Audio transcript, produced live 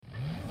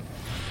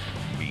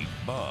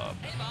Bob.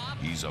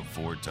 He's a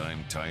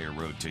 4-time tire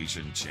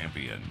rotation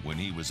champion. When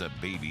he was a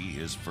baby,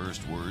 his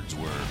first words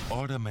were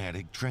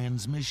automatic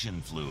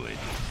transmission fluid.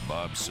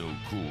 Bob's so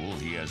cool,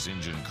 he has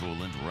engine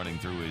coolant running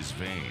through his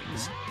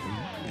veins.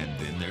 And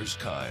then there's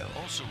Kyle,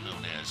 also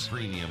known as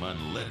Premium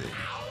Unleaded.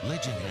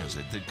 Legend has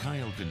it that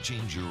Kyle can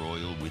change your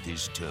oil with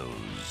his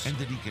toes, and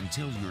that he can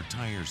tell your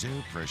tire's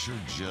air pressure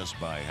just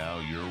by how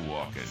you're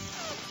walking.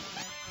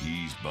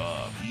 He's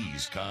Bob,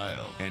 he's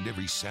Kyle, and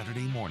every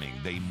Saturday morning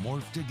they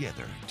morph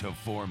together to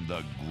form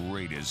the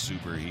greatest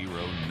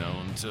superhero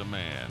known to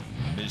man,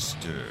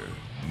 Mr.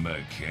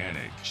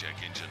 Mechanic. Check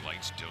engine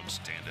lights don't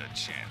stand a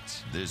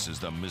chance. This is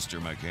the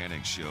Mr.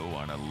 Mechanic Show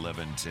on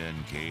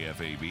 1110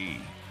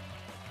 KFAB.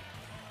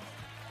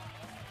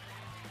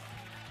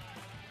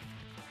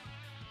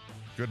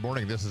 Good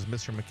morning. This is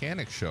Mr.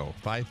 Mechanic Show.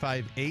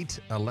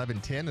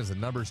 558-1110 is the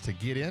numbers to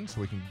get in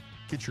so we can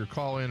get your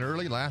call in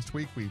early. Last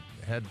week we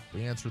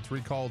answered 3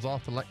 calls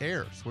off the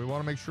air, so we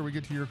want to make sure we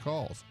get to your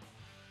calls.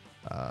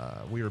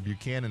 We are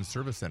Buchanan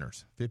Service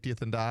Centers,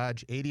 50th and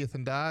Dodge, 80th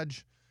and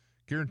Dodge.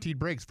 Guaranteed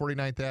Brakes,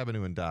 49th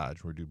Avenue in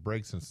Dodge. We do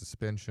brakes and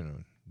suspension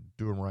and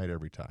do them right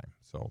every time.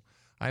 So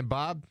I'm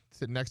Bob.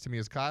 Sitting next to me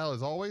is Kyle,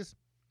 as always.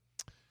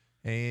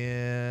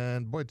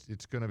 And boy,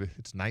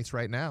 it's nice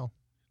right now.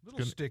 A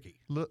little sticky.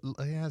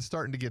 Yeah, it's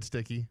starting to get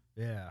sticky.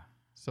 Yeah.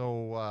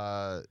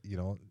 So,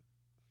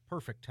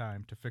 Perfect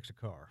time to fix a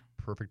car.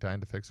 Perfect time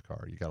to fix a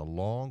car. You got a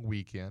long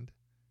weekend.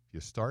 If you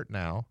start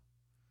now,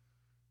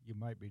 you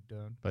might be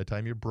done. By the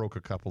time you broke a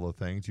couple of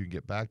things, you can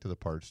get back to the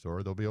parts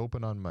store. They'll be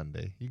open on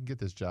Monday. You can get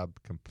this job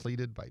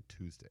completed by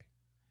Tuesday.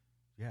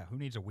 Yeah, who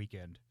needs a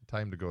weekend?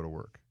 Time to go to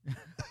work.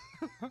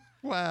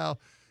 Well,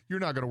 you're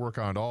not going to work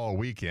on it all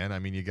weekend. I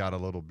mean, you got a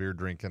little beer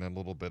drinking and a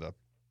little bit of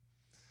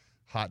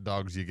hot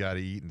dogs you got to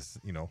eat and,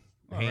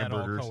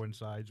 hamburgers. That all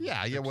coincides.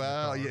 Yeah,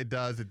 well, it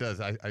does.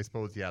 I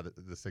suppose, yeah,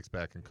 the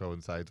six-pack and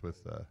coincides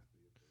with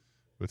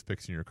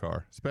fixing your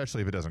car,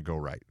 especially if it doesn't go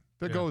right.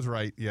 If it goes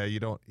right,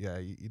 you don't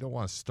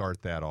want to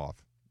start that off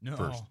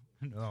first.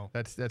 No.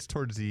 That's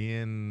towards the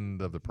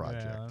end of the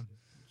project. Yeah,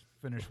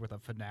 finish with a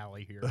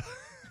finale here.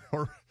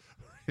 Or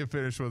you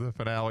finish with a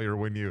finale, or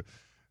when you're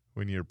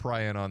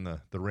prying on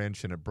the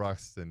wrench and it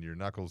busts and your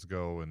knuckles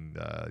go and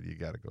you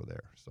got to go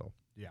there. So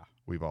yeah,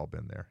 we've all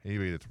been there.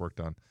 Anybody's worked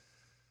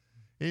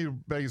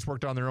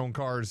on their own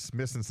cars,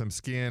 missing some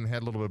skin,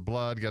 had a little bit of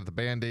blood, got the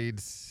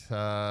Band-Aids,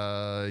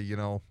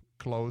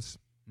 close.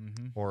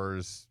 Mm-hmm. Or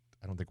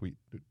I don't think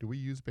do we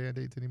use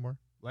Band-Aids anymore?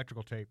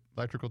 Electrical tape,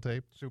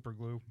 super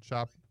glue,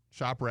 shop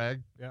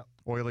rag. Yeah,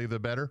 oily the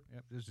better.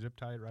 Yep, just zip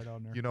tie it right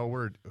on there.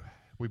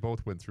 We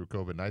both went through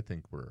COVID, and I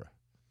think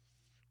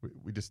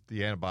we just,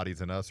 the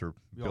antibodies in us are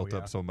built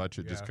up so much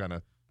it just kind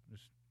of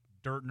just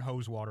dirt and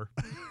hose water.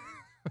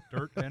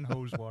 Dirt and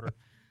hose water.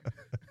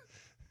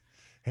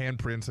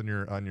 Handprints on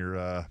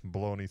your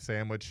bologna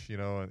sandwich,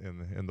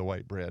 in the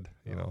white bread,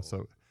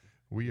 So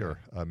we are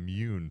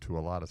immune to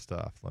a lot of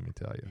stuff, let me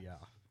tell you. Yeah.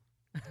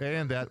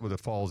 And that with it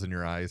falls in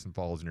your eyes and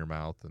falls in your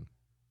mouth, and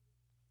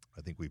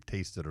I think we've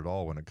tasted it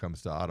all when it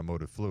comes to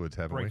automotive fluids,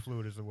 haven't we? Brake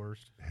fluid is the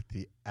worst.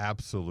 The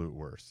absolute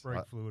worst.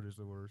 Brake fluid is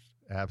the worst.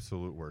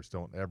 Absolute worst.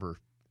 Don't ever.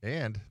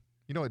 And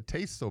it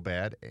tastes so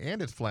bad,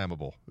 and it's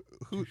flammable.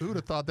 Who'd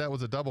have thought that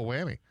was a double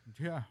whammy?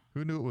 Yeah.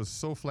 Who knew it was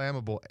so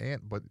flammable?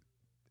 And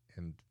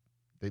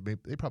they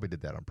probably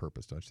did that on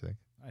purpose, don't you think?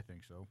 I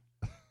think so.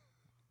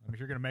 If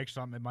you're going to make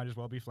something, it might as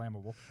well be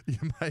flammable. You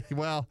might.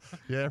 Well,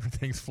 yeah,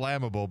 everything's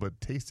flammable,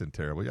 but tasting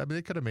terrible. I mean,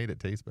 they could have made it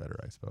taste better,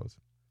 I suppose.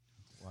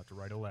 We'll have to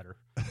write a letter.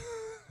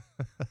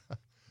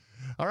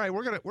 All right,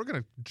 we're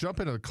gonna jump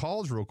into the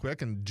calls real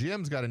quick, and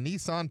Jim's got a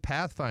Nissan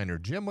Pathfinder.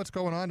 Jim, what's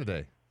going on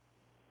today?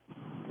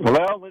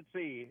 Well, let's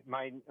see.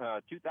 My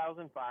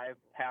 2005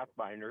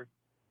 Pathfinder,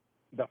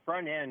 the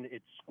front end,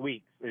 it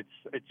squeaks. It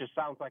just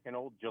sounds like an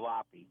old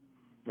jalopy.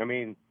 I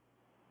mean,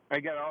 I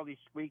got all these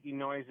squeaky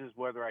noises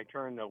whether I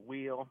turn the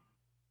wheel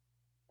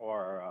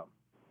or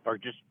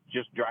just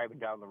driving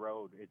down the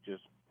road. It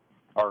just,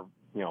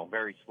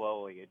 very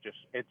slowly. It just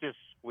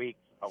squeaks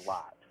a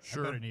lot.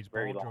 Sure, I bet it needs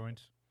ball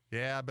joints.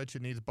 Yeah, I bet you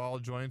needs ball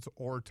joints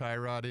or tie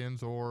rod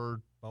ends or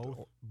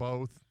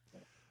both.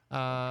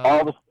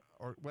 All the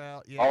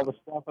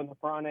stuff in the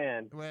front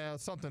end. Well,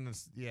 it's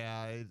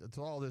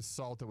all this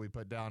salt that we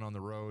put down on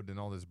the road and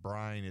all this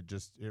brine. It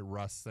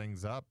rusts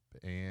things up,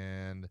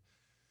 and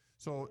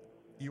so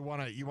you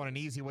want an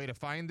easy way to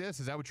find this?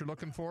 Is that what you're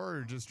looking for,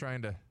 or just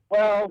trying to?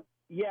 Well,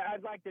 yeah,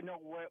 I'd like to know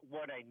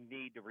what I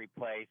need to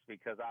replace,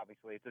 because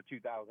obviously it's a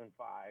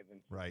 2005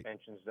 and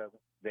suspensions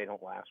they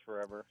don't last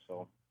forever.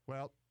 So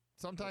well,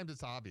 sometimes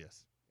it's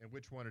obvious and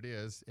which one it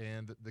is,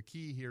 and the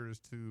key here is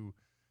to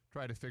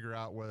try to figure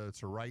out whether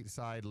it's a right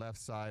side, left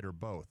side, or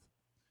both.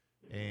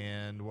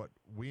 And what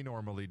we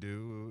normally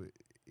do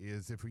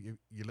is if you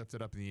lift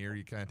it up in the air,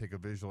 you kind of take a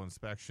visual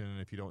inspection,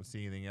 and if you don't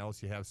see anything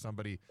else, you have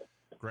somebody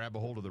grab a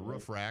hold of the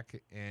roof rack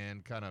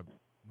and kind of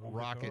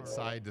rock it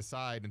side to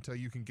side until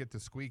you can get the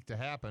squeak to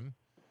happen.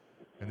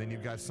 And then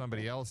you've got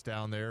somebody else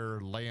down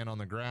there laying on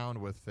the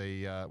ground with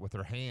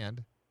their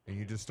hand, and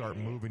you just start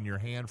moving your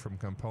hand from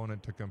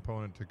component to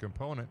component to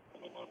component.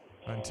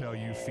 until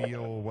you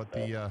feel what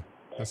the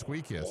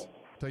squeak is,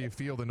 until you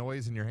feel the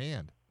noise in your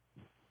hand.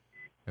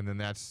 And then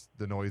that's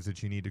the noise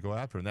that you need to go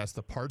after, and that's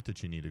the part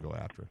that you need to go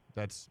after.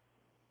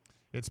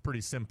 It's pretty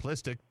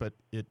simplistic, but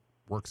it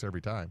works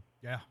every time.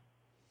 Yeah.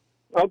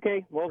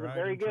 Okay, well, Tried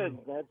very and good.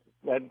 true.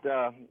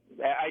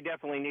 I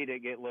definitely need to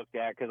get looked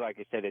at because, like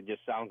I said, it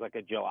just sounds like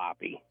a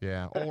jalopy.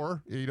 Yeah,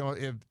 or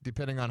if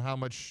depending on how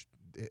much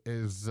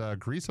is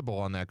greasable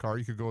on that car,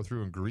 you could go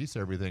through and grease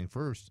everything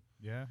first.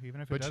 Yeah,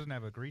 even if But it doesn't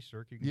have a grease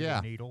zerk, you can Yeah.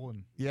 get a needle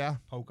and Yeah,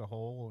 poke a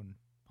hole and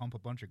pump a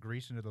bunch of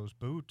grease into those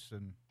boots.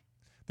 And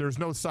there's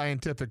no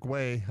scientific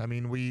way. I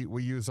mean, we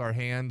use our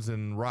hands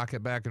and rock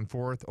it back and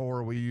forth,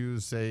 or we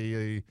use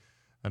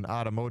an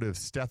automotive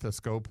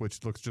stethoscope,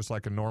 which looks just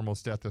like a normal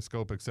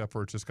stethoscope, except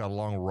for it's just got a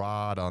long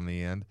rod on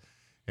the end,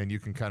 and you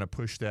can kind of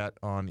push that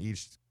on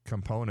each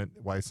component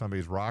while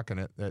somebody's rocking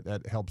it.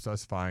 That helps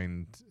us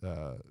find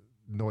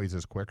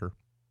noises quicker.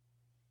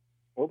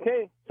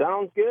 Okay,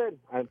 sounds good.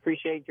 I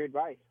appreciate your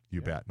advice.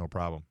 You bet, no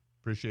problem.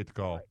 Appreciate the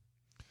call.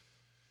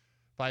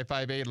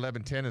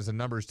 558-1110 is the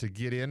numbers to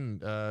get in.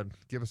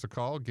 Give us a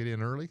call. Get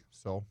in early.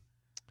 So,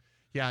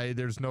 yeah,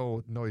 there's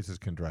no noises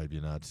can drive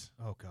you nuts.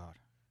 oh God,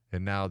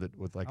 And now that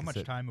with like how I much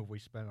said, time have we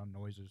spent on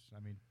noises? I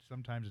mean,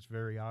 sometimes it's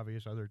very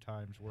obvious. Other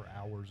times we're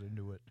hours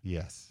into it.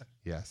 yes,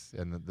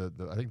 and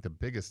the I think the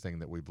biggest thing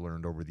that we've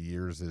learned over the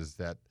years is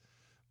that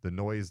the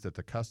noise that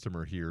the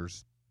customer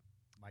hears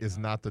Might is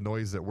not the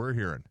noise that we're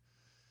hearing.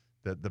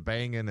 That the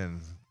banging and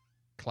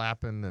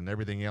clapping and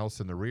everything else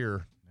in the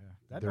rear. Yeah,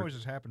 that They're- noise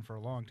has happened for a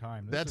long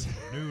time. This is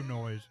a new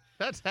noise.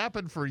 That's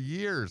happened for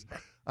years.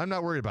 I'm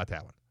not worried about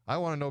that one. I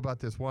want to know about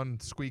this one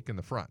squeak in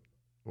the front.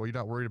 Well, you're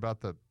not worried about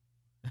the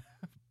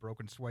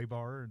Broken sway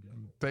bar.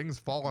 And things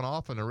falling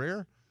off in the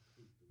rear?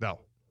 No,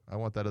 I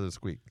want that other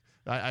squeak.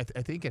 I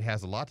think it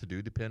has a lot to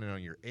do, depending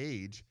on your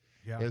age,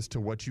 yeah, as to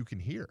what you can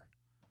hear.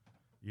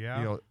 yeah,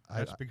 You know,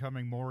 that's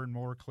becoming more and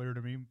more clear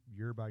to me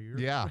year by year.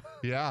 Yeah.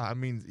 I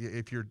mean,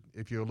 if you're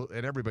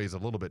and everybody's a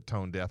little bit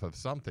tone deaf of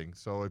something.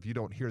 So if you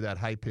don't hear that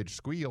high pitched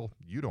squeal,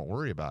 you don't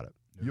worry about it.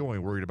 Yeah. You're only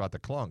worried about the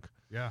clunk,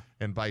 yeah,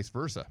 and vice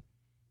versa.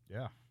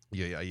 yeah.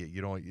 Yeah,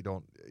 you want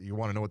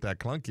to know what that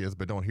clunk is,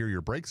 but don't hear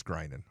your brakes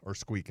grinding or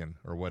squeaking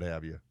or what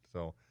have you.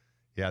 So,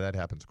 yeah, that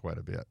happens quite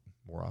a bit,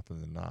 more often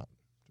than not.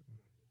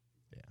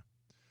 Yeah.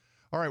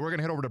 All right, we're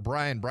gonna head over to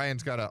Brian.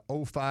 Brian's got a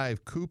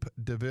 05 Coupe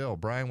DeVille.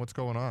 Brian, what's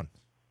going on?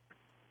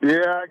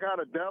 Yeah, I got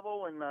a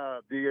Devil, and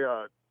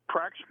the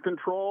traction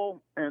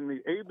control and the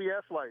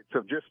ABS lights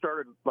have just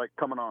started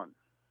coming on.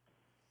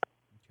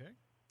 Okay,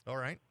 All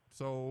right,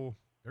 so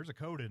there's a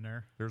code in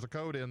there. there's a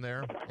code in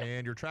there,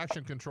 and your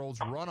traction controls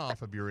run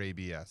off of your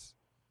ABS.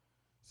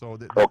 So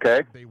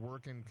Okay. they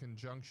work in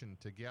conjunction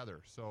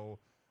together. So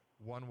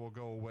one will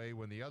go away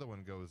when the other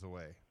one goes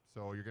away.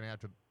 So you're going to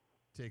have to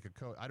take a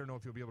code. I don't know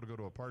if you'll be able to go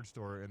to a parts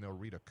store and they'll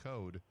read a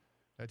code.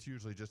 That's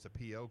usually just a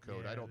PO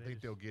code. Yeah, I don't they think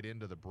just- they'll get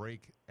into the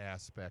brake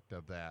aspect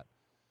of that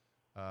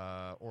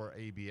or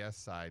ABS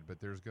side, but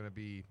you're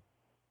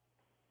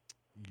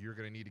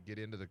going to need to get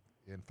into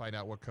and find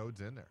out what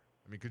code's in there.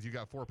 I mean, because you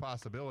got 4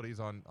 possibilities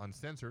on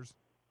sensors,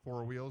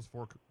 4 wheels,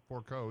 4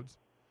 codes.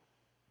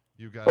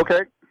 You got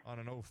Okay. on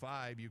an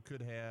 05, you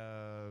could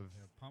have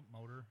Yeah, pump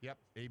motor. Yep,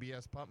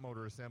 ABS pump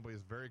motor assembly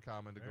is very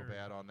common to go Very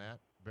bad on that.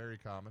 Very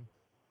common.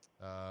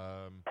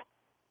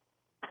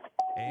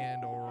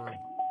 And or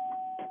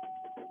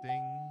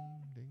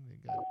ding, they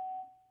got it.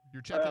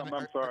 You're checking.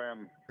 I'm sorry.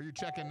 Are you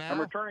checking now? I'm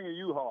returning a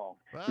U-Haul.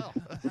 Well,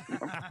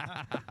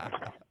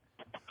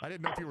 I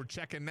didn't know if you were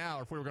checking now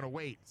or if we were going to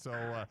wait. So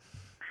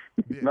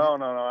No.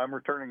 I'm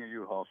returning a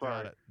U-Haul. got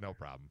Sorry. it. No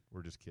problem.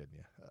 We're just kidding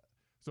you.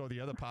 So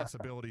the other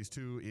possibilities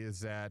too is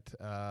that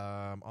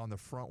on the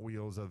front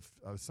wheels of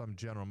some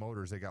General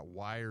Motors, they got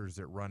wires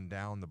that run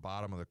down the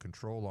bottom of the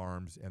control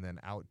arms and then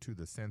out to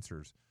the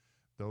sensors.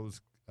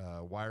 Those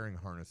wiring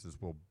harnesses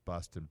will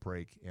bust and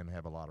break and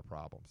have a lot of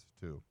problems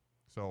too.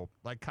 So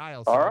like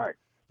Kyle said, All right.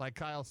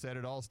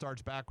 it all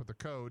starts back with the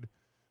code.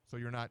 So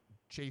you're not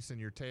chasing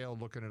your tail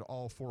looking at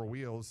all 4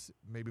 wheels.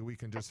 Maybe we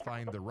can just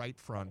find the right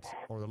front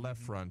or the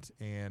left front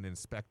and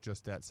inspect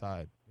just that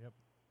side. Yep,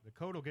 the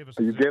code will give us.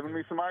 You've zip given code.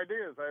 me some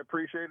ideas. I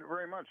appreciate it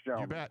very much, You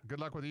gentlemen. bet. Good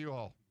luck with the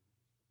U-Haul.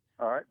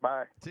 All right.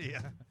 Bye. See ya.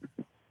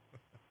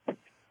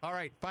 All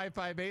right,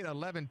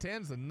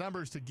 558-1110 is the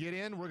numbers to get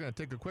in. We're going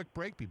to take a quick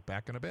break. Be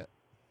back in a bit.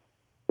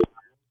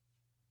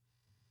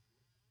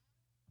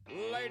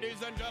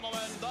 Ladies and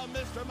gentlemen, the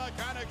Mr.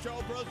 Mechanic Show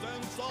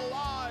presents a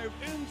live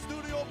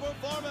in-studio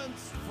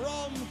performance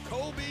from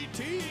Kobe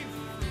Teeth.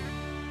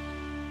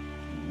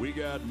 We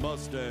got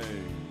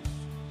Mustangs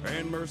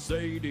and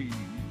Mercedes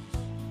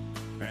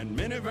and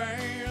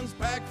minivans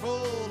packed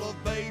full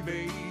of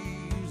babies.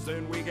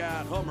 And we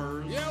got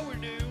Hummers. Yeah, we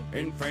do.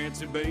 And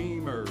fancy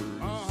Beamers.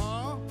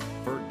 Uh-huh.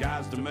 For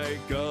guys to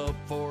make up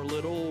for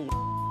little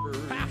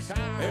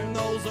and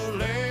those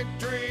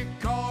electric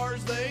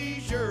cars, they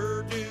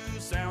sure do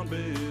sound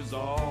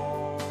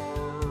bizarre.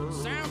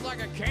 Sounds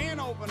like a can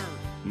opener.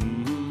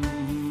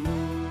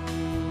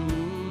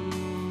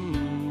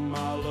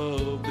 I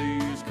love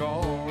these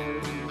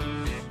cars.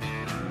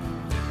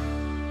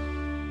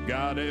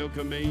 got El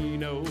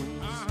Caminos,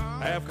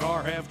 half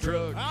car, half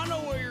truck. I know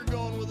where you're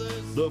going with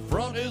this. The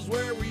front is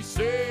where we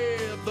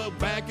sit, the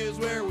back is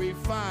where we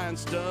find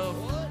stuff.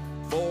 What?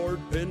 Ford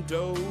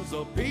Pintos,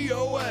 a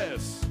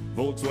POS.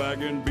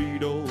 Volkswagen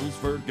Beetles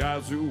for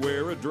guys who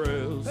wear a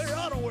dress. Hey,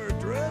 I don't wear a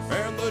dress.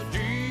 And the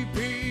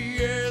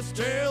GPS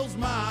tells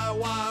my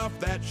wife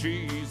that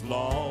she's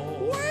lost.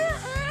 Where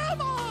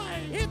am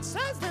I? It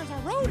says there's a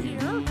road here.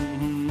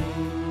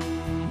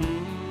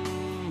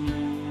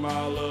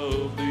 I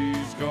love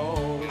these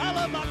cars. I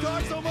love my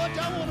car so much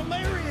I want to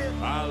marry it.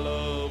 I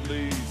love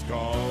these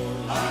cars.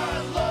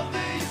 I love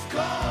these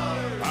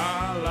cars.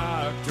 I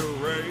like to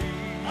race.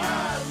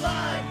 I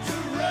like to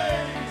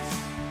race.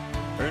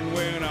 And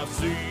when I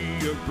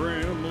see a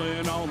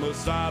gremlin on the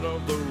side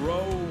of the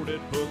road,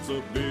 it puts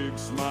a big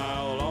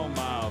smile on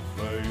my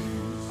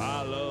face.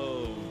 I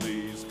love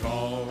these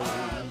cars.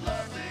 I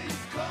love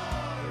these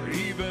cars.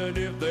 Even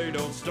if they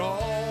don't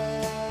start.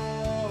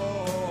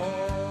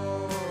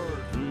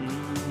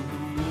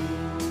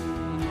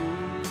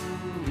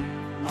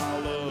 I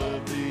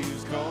love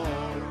these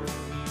cars.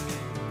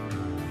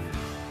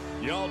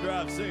 Y'all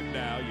drive safe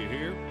now, you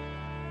hear?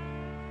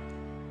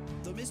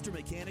 The Mr.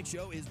 Mechanic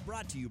Show is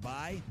brought to you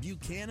by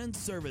Buchanan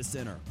Service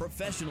Center.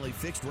 Professionally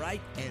fixed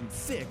right and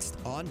fixed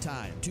on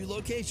time. 2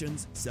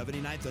 locations,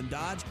 79th and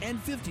Dodge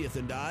and 50th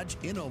and Dodge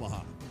in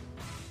Omaha.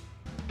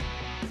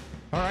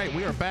 All right,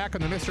 we are back on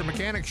the Mr.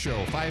 Mechanic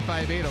Show.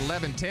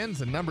 558-1110 is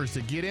the numbers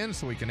to get in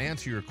so we can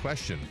answer your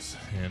questions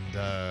and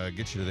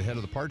get you to the head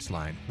of the parts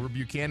line. We're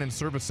Buchanan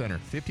Service Center,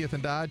 50th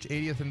and Dodge,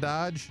 80th and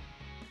Dodge.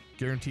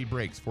 Guaranteed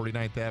Brakes,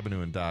 49th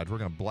Avenue in Dodge. We're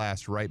going to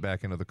blast right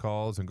back into the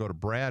calls and go to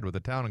Brad with the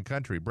Town and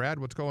Country. Brad,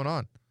 what's going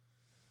on?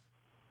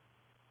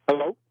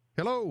 Hello?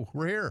 Hello,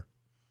 we're here.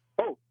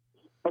 Oh,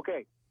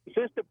 okay. Is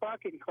this the Buck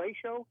and Clay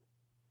show?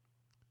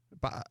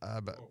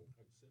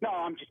 No,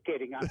 I'm just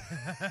kidding.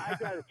 I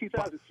got a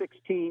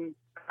 2016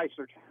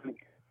 Chrysler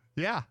Tonic.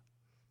 Yeah.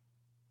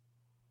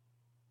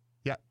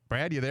 Yeah,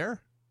 Brad, you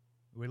there?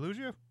 Did we lose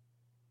you?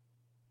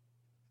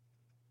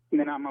 And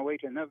then on my way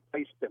to another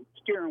place, the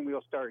steering wheel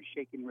started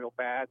shaking real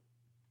bad.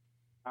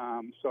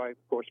 So I,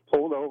 of course,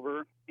 pulled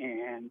over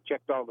and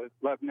checked all the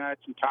lug nuts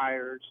and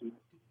tires and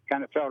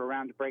kind of felt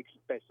around the brakes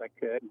as best I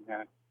could.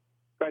 And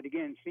tried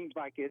again. Seems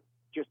like it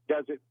just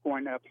does it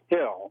going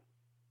uphill.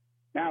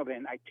 Now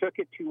then, I took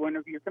it to one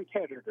of your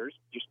competitors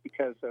just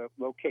because of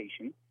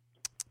location,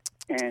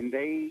 and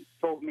they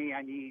told me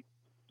I need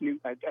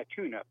a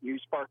tune-up, new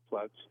spark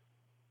plugs.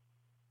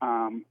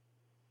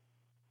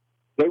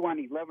 They want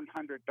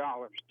 $1,100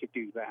 to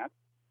do that.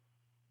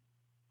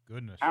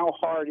 Goodness. How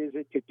hard is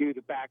it to do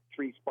the back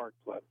 3 spark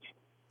plugs?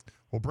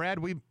 Well, Brad,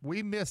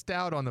 we missed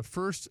out on the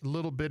first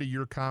little bit of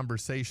your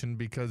conversation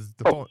because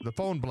the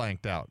phone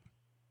blanked out.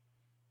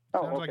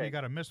 Sounds like you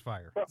got a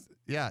misfire.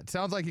 Yeah, it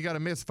sounds like you got a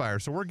misfire.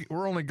 So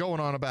we're only going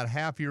on about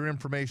half your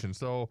information.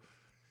 So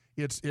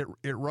it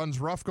runs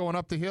rough going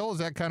up the hill. Is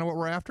that kind of what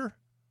we're after?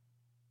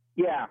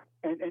 Yeah,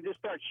 and just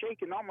starts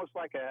shaking almost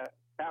like a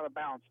out of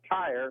balance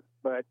tire.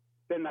 But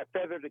then I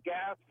feather the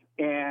gas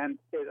and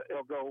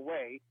it'll go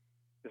away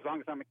as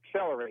long as I'm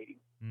accelerating.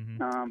 Mm-hmm.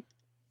 Now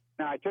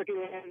I took it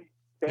in.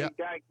 They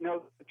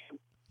diagnosed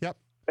Yep.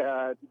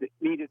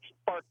 Needed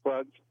spark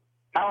plugs.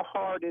 How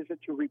hard is it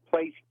to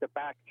replace the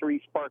back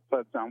 3 spark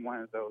plugs on one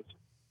of those?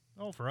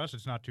 Oh, for us,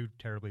 it's not too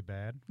terribly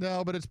bad.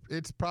 No, but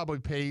it's probably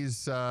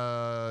pays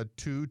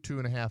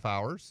 2.5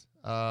 hours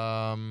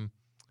to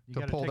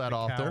pull that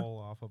off there.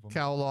 Off of them.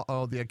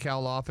 The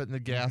cowl off it and the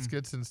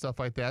gaskets and stuff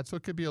like that. So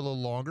it could be a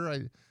little longer.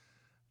 I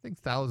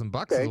think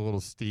 $1,000 is a little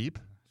steep.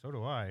 So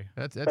do I.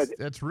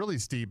 That's really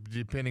steep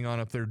depending on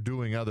if they're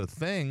doing other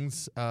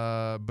things.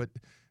 But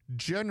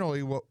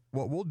generally, what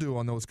we'll do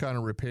on those kind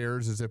of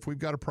repairs is if we've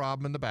got a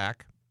problem in the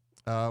back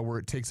where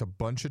it takes a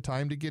bunch of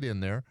time to get in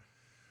there,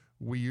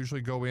 we usually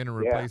go in and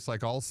replace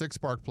like all 6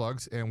 spark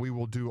plugs, and we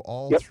will do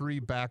all 3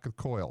 back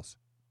coils.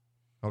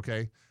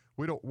 Okay,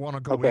 we don't want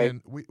to go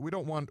in. We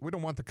don't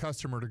want the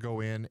customer to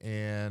go in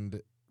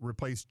and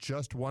replace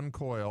just one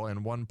coil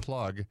and one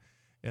plug,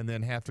 and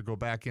then have to go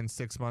back in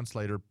 6 months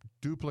later,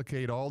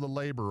 duplicate all the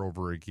labor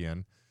over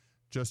again.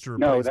 Just to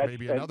replace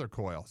maybe another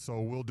coil.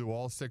 So we'll do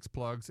all 6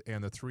 plugs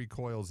and the 3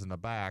 coils in the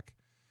back.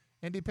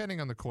 And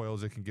depending on the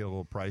coils, it can get a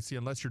little pricey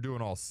unless you're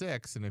doing all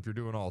 6. And if you're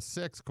doing all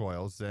 6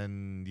 coils,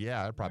 then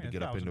it'd probably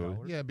get up into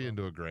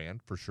into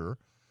 $1,000 for sure.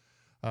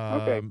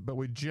 But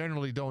we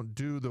generally don't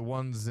do the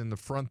ones in the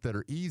front that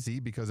are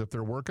easy because if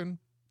they're working,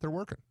 they're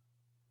working.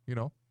 You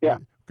know. Yeah.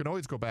 You can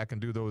always go back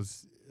and do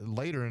those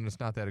later, and it's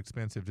not that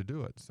expensive to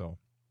do it. So.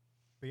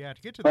 But yeah,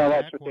 to get to the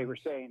that's what they were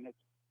saying.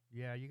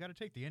 Yeah, you got to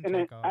take the And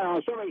intake then, off. I don't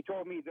know, somebody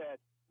told me that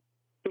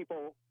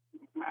people,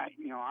 I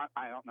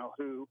don't know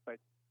who, but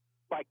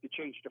like to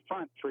change the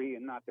front 3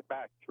 and not the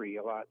back 3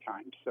 a lot of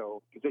times.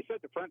 So, because they said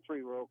the front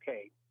 3 were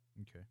okay.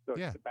 Okay. So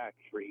it's the back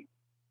 3.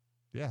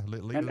 Yeah.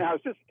 And now,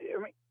 is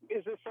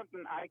this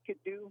something I could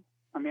do?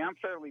 I mean, I'm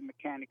fairly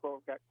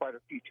mechanical. I've got quite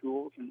a few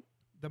tools. And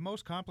the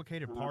most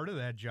complicated part of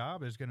that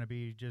job is going to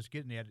be just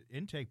getting that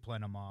intake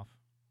plenum off.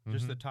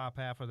 just the top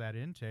half of that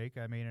intake.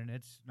 I mean, and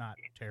it's not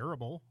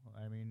terrible.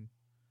 I mean,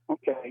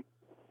 Okay.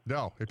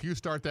 No, if you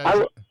start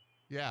that,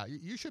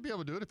 you should be able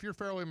to do it. If you're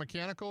fairly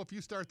mechanical, if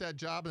you start that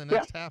job in the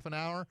next half an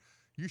hour,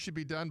 you should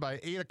be done by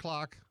 8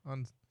 o'clock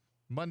on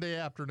Monday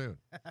afternoon.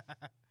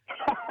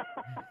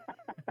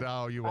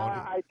 No, you won't.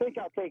 I think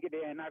I'll take it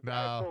in. I've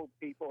told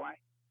people.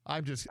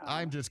 I'm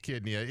just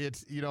kidding you.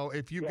 It's,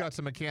 if you've got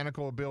some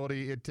mechanical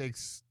ability, it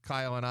takes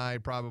Kyle and I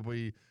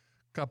probably a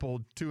couple,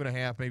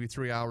 2.5, maybe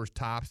 3 hours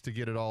tops to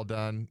get it all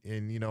done.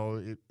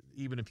 And,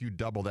 even if you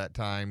double that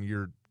time,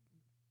 you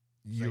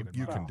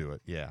can do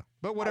it. Yeah.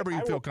 But whatever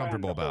you feel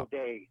comfortable about.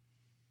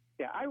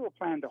 Yeah, I will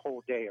plan the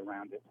whole day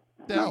around it.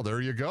 Yeah,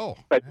 there you go.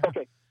 But,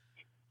 okay.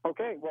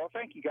 Okay, well,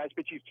 thank you guys.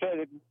 But you said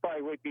it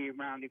probably would be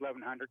around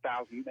 1,100.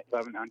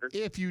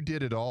 If you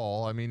did it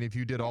all, if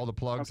you did all the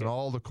plugs and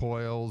all the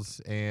coils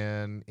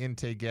and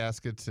intake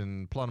gaskets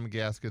and plenum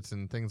gaskets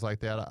and things like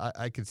that,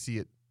 I could see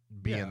it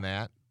being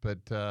that.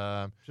 But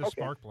just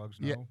spark plugs,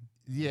 no.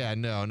 Yeah,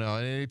 no.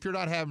 And if you're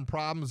not having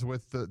problems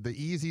with the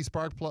easy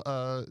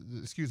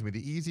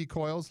the easy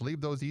coils,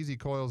 leave those easy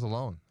coils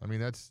alone. I mean,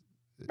 that's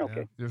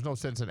there's no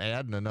sense in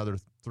adding another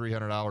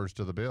 $300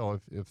 to the bill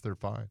if they're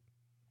fine.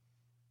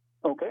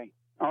 Okay.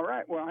 All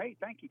right. Well, hey,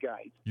 thank you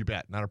guys. You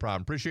bet. Not a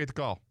problem. Appreciate the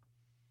call.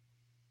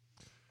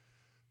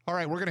 All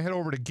right, we're going to head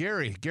over to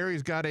Gary.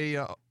 Gary's got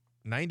a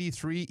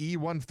 93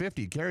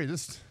 E150. Gary,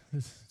 this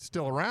is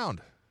still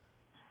around.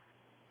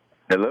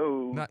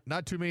 Hello.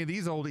 Not too many of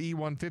these old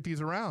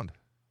E150s around.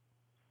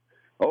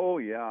 Oh,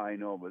 yeah, I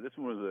know. But this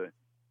one was a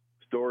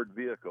stored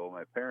vehicle.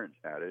 My parents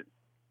had it,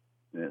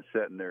 and it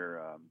sat in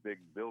their big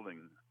building.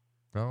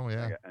 Oh,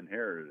 yeah. I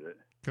inherited it.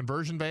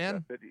 Conversion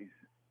van?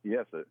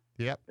 Yes.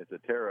 Yep. It's a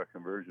Terra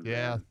conversion van.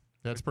 Yeah,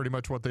 that's pretty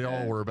much what they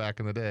all were back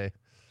in the day.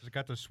 Has it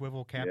got the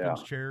swivel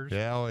captain's chairs?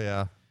 Yeah, oh,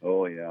 yeah.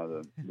 Oh, yeah,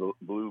 the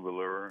blue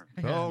velour.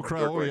 Oh,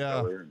 crow, yeah.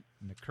 And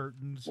the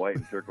curtains. White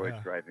and turquoise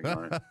striping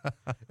on it.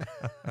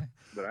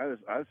 But I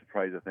was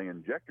surprised the thing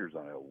injectors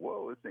on it.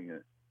 Whoa, this thing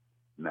is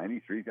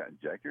 93 got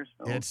injectors?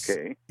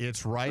 Okay.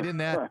 It's right in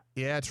that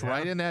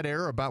right in that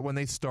era about when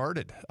they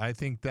started. I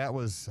think that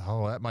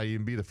might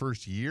even be the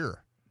first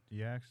year.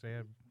 Yeah, because they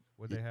had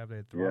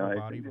throttle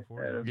body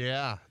before.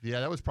 Yeah,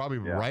 that was probably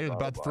right at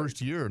about the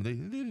first year.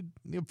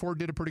 Ford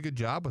did a pretty good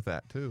job with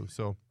that too.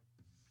 So.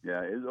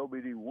 Yeah, it's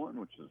OBD1,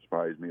 which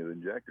surprised me with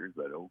injectors,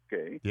 but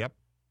okay. Yep.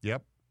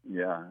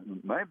 Yeah,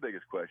 my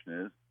biggest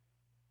question is,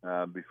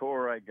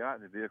 before I got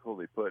the vehicle,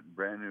 they put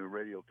brand new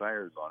radial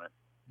tires on it,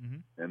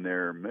 and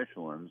they're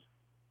Michelins,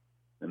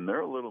 and they're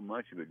a little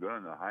mushy, but going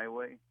on the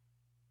highway,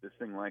 this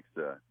thing likes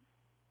to,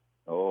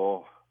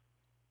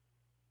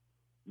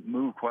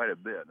 move quite a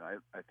bit.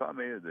 I thought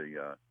maybe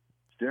the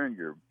steering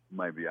gear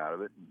might be out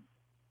of it,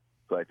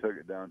 so I took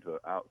it down to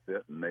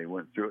outfit, and they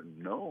went through it, and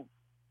no,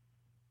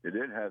 it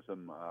did have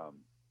some,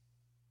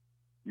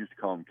 used to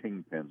call them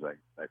kingpins.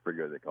 I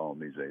forget what they call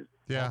them these days.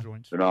 Yeah, ball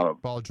joints. They're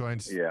not ball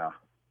joints. Yeah,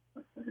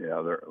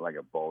 they're like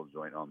a ball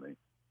joint on the,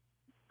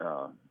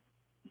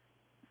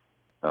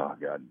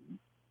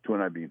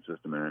 twin I-beam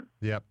system in it.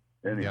 Yep.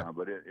 Anyhow,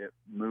 but it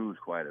moves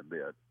quite a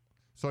bit.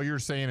 So you're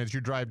saying as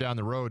you drive down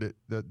the road,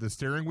 the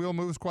steering wheel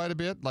moves quite a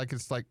bit? Like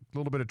it's like a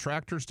little bit of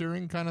tractor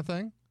steering kind of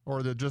thing?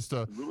 Or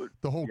the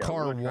whole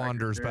car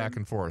wanders back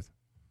and forth?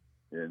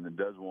 And it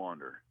does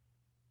wander.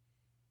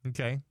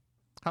 Okay.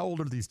 How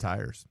old are these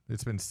tires?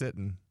 It's been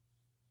sitting.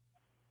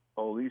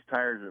 Oh, these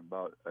tires are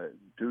about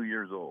 2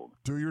 years old.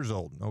 2 years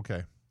old.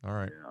 Okay. All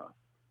right. Yeah.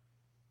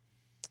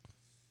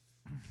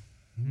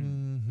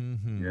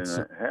 And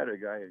So, I had a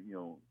guy,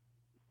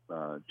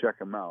 check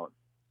them out.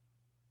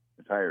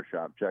 The tire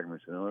shop check them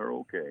and said, no, they're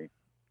okay.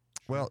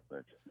 Well,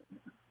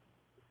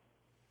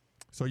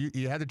 so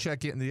you had to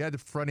check it, and you had the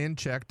front end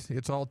checked.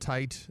 It's all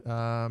tight.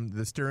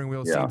 The steering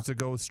wheel seems to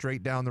go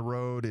straight down the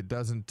road. It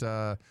doesn't.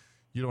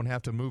 You don't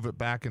have to move it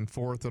back and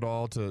forth at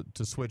all to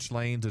switch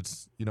lanes.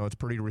 It's it's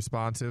pretty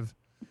responsive.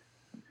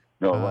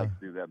 No, I like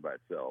to do that by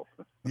itself.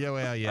 Yeah,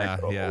 well,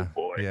 Oh,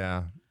 boy.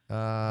 yeah.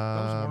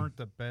 Those weren't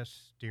the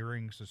best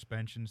steering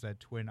suspensions, that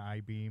twin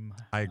I-beam.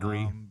 I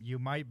agree. You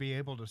might be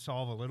able to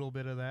solve a little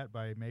bit of that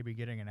by maybe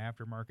getting an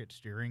aftermarket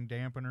steering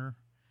dampener.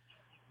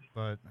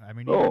 But, I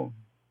mean,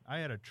 I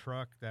had a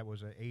truck that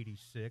was an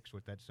 86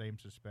 with that same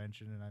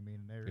suspension, and, I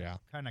mean, they're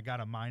kind of got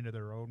a mind of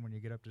their own when you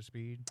get up to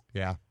speed.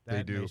 Yeah,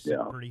 they do. They sit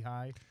pretty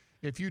high.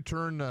 If you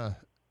turn the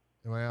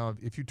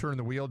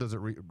wheel, does it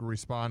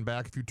respond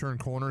back? If you turn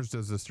corners,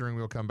 does the steering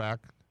wheel come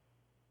back?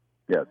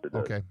 Yes, it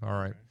does. Okay, all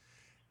right.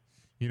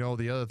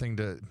 The other thing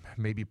to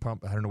maybe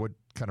pump, I don't know what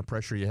kind of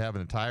pressure you have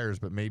in the tires,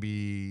 but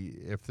maybe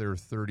if they're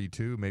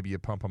 32, maybe you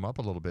pump them up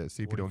a little bit.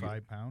 See if you don't get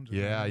 45 pounds.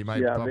 Yeah, you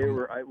might. Yeah, pump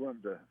them. I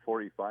went to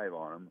 45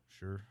 on them.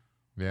 Sure.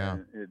 Yeah.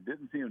 And it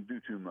didn't seem to do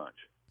too much.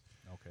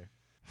 Okay.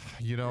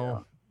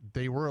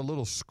 They were a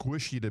little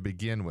squishy to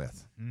begin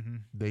with. Mm-hmm.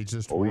 They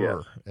just were.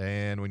 Yes.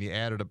 And when you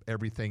added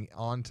everything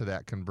onto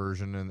that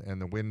conversion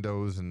and the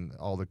windows and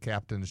all the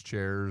captain's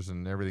chairs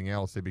and everything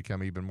else, they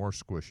become even more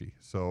squishy.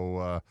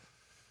 So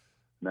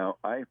now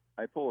I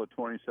pull a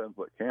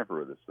 27-foot camper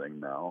with this thing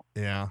now.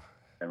 Yeah.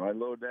 And I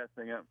load that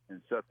thing up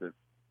and set the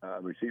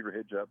receiver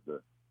hitch up, the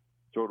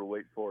throw the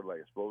weight forward like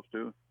it's supposed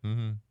to,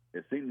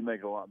 it seemed to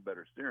make a lot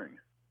better steering.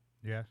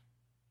 Yeah.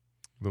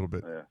 A little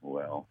bit.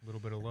 Well. A little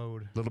bit of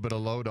load. A little bit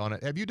of load on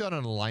it. Have you done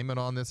an alignment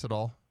on this at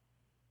all?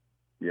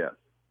 Yes.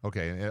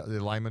 Okay. The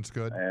alignment's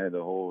good? I had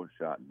the whole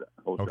shot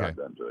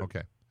done to it.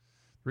 Okay.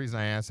 The reason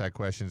I ask that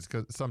question is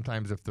because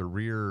sometimes if the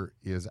rear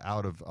is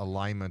out of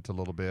alignment a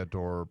little bit,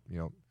 or,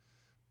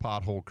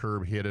 pothole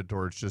curb hit it,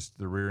 or it's just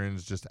the rear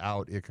end's just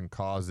out, it can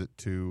cause it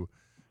to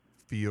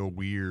feel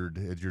weird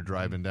as you're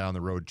driving down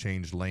the road,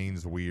 change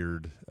lanes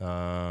weird.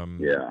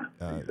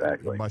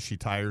 Exactly. Mushy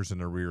tires in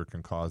the rear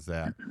can cause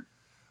that.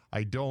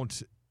 I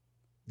don't,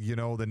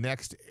 the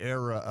next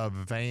era of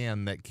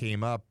van that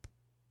came up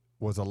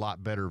was a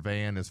lot better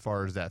van as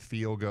far as that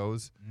feel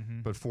goes,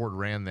 but Ford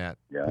ran that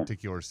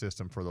particular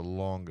system for the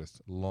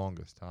longest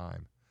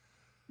time.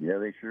 Yeah,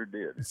 they sure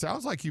did. It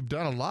sounds like you've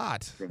done a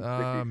lot. From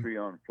 63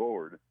 on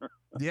forward.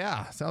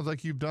 Yeah, sounds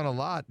like you've done a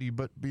lot.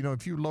 But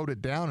if you load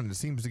it down and it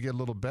seems to get a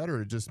little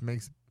better, it just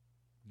makes.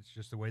 It's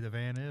just the way the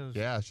van is.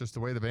 Yeah, it's just the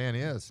way the van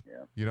is.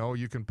 Yeah.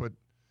 You can put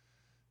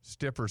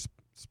stiffer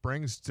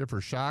springs, stiffer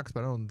shocks,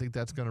 but I don't think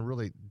that's going to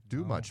really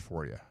do much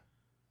for you.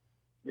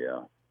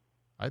 Yeah.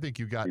 I think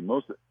you got. See,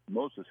 most of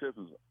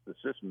the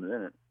system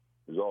in it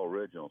is all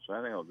original, so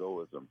I think I'll go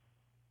with some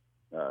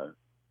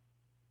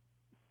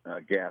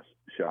gas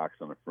shocks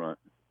on the front.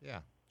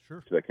 Yeah,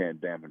 sure. So I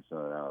can't dampen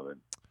something out of it.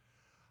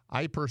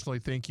 I personally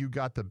think you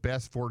got the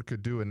best Ford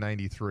could do in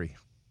 '93.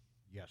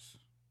 Yes.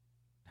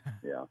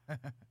 Yeah.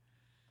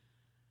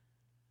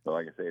 So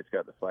like I say, it's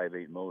got the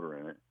 5.8 motor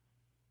in it.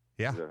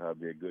 Yeah. So that'd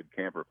be a good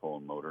camper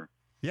pulling motor.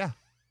 Yeah,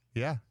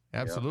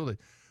 absolutely.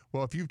 Yeah.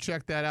 Well, if you've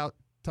checked that out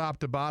top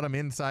to bottom,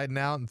 inside and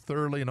out, and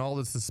thoroughly, and all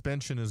the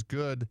suspension is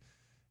good,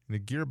 and the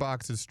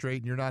gearbox is straight,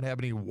 and you're not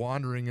having any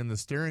wandering in the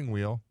steering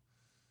wheel.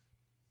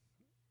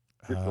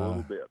 Just a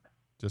little bit.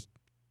 That's.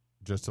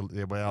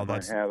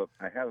 I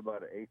have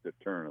about an eighth of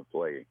turn of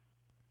play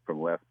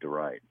from left to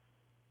right.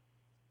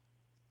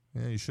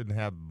 Yeah, you shouldn't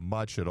have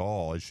much at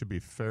all. It should be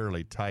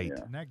fairly tight.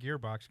 Yeah. And that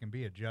gearbox can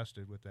be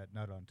adjusted with that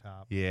nut on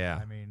top. Yeah.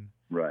 I mean,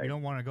 right. You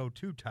don't want to go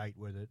too tight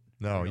with it.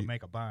 No. You'll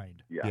make a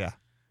bind. Yeah.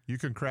 You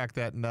can crack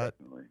that nut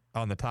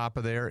on the top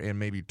of there and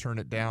maybe turn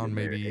it down,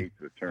 maybe an eighth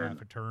of a turn.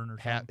 Half a turn or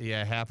something.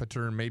 Half a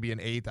turn, maybe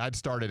an eighth. I'd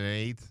start at an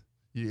eighth.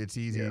 It's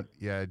easy.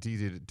 Yeah, it's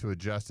easy to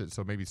adjust it.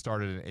 So maybe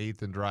start at an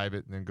eighth and drive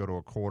it, and then go to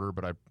a quarter.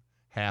 But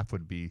half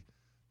would be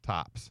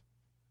tops.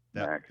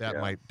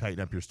 That might tighten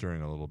up your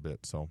steering a little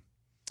bit. So,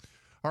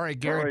 all right,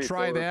 Gary,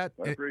 try that.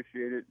 I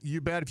appreciate it.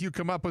 You bet. If you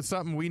come up with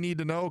something we need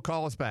to know,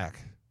 call us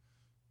back.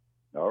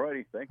 All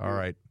righty, thank you. All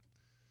right.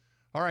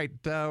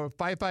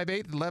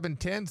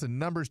 558-1110 is the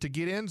numbers to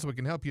get in so we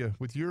can help you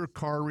with your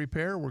car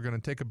repair. We're going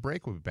to take a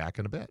break. We'll be back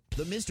in a bit.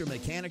 The Mr.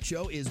 Mechanic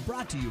Show is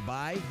brought to you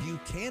by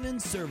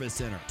Buchanan Service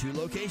Center. 2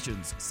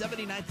 locations,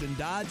 79th and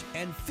Dodge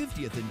and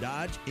 50th and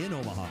Dodge in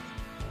Omaha.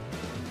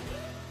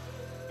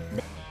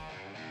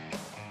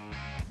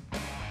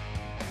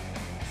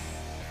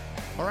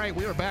 All right,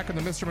 we are back in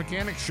the Mr.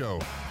 Mechanic Show.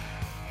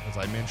 As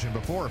I mentioned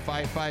before,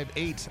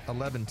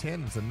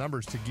 558-1110 is the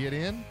numbers to get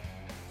in.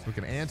 So we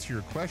can answer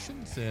your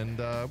questions, and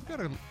we've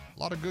got a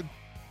lot of good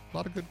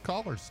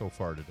callers so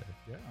far today.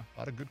 Yeah, a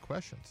lot of good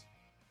questions.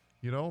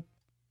 Have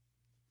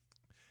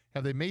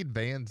they made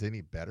vans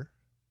any better?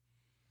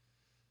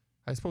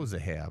 I suppose they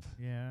have.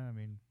 Yeah, I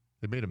mean,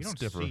 they made them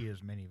stiffer. You don't see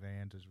as many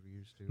vans as we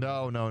used to.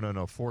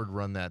 No. Ford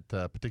run that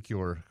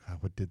particular.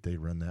 What did they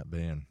run that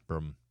van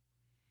from?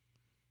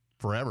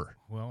 Forever.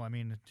 Well, I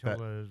mean, until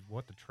the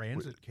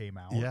Transit came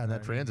out. Yeah, and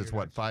that Transit's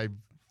what, 5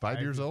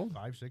 years old?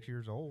 5-6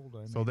 years old. I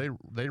mean. So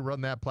they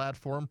run that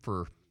platform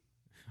for,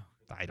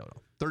 I don't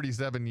know,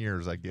 37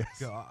 years, I guess.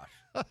 Gosh.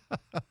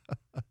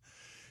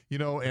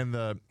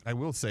 And I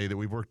will say that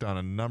we've worked on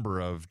a number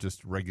of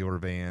just regular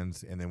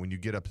vans, and then when you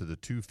get up to the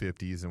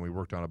 250s, and we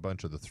worked on a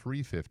bunch of the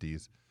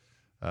 350s,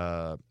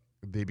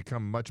 they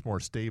become much more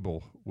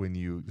stable when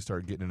you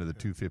start getting into the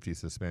 250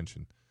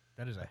 suspension.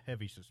 That is a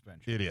heavy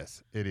suspension. It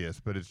is,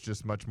 but it's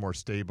just much more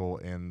stable,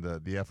 and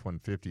the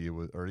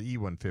F-150 or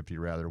E-150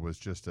 rather was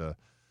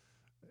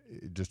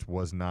it just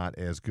was not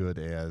as good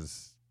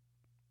as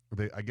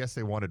I guess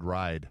they wanted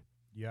ride.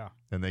 Yeah,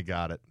 and they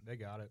got it.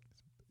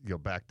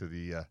 Back to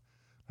the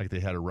like they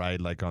had a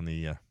ride like on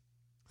the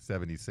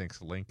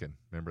 76 Lincoln.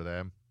 Remember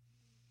them?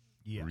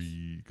 Yes. Where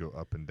you go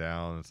up and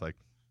down. It's like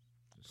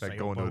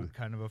going to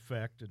kind of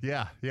effect.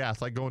 Yeah.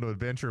 It's like going to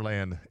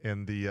Adventureland,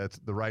 and the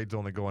ride's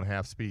only going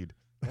half speed.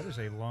 That is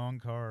a long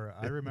car.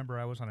 I remember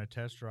I was on a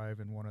test drive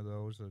in one of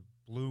those, a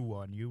blue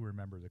one. You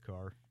remember the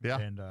car. Yeah.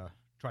 And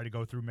try to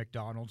go through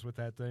McDonald's with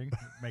that thing,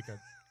 make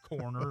a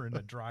corner in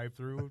the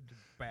drive-through,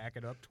 back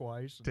it up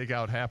twice. Take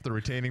out half the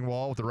retaining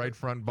wall with the right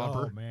front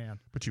bumper. Oh, man.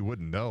 But you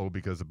wouldn't know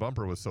because the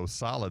bumper was so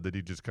solid that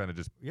you just kind of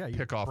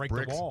pick off break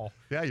bricks. The wall.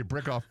 Yeah, you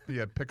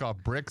pick off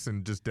bricks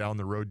and just down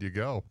the road you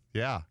go.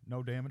 Yeah.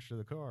 No damage to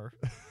the car.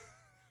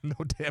 No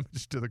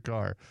damage to the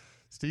car.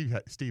 Steve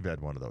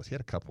had one of those. He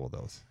had a couple of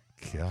those.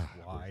 God,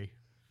 why?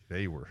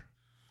 They were,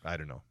 I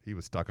don't know. He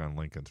was stuck on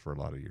Lincolns for a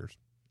lot of years.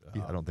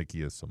 I don't think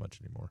he is so much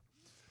anymore.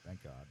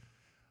 Thank God.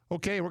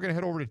 Okay, we're going to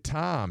head over to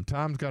Tom.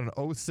 Tom's got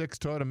an 06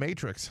 Toyota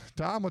Matrix.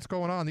 Tom, what's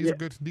going on? These are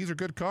good. These are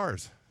good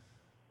cars.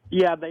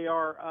 Yeah, they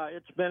are.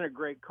 It's been a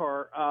great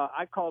car.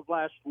 I called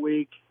last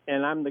week,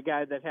 and I'm the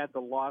guy that had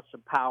the loss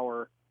of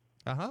power.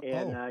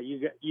 And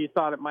you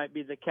thought it might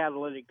be the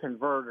catalytic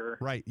converter.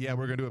 Right. Yeah,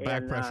 we're going to do a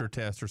back pressure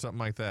test or something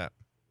like that.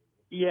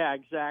 Yeah,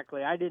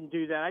 exactly. I didn't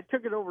do that. I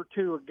took it over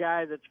to a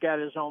guy that's got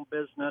his own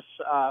business.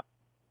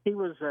 He's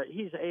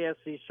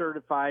ASC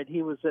certified.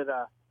 He was at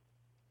a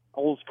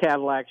Olds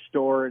Cadillac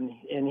store, and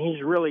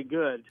he's really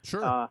good.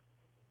 Sure.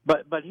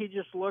 But he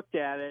just looked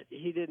at it.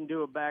 He didn't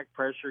do a back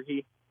pressure.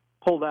 He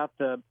pulled out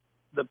the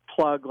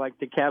plug like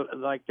the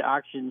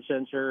oxygen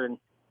sensor, and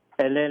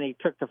then he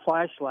took the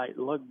flashlight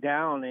and looked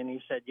down, and he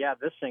said, "Yeah,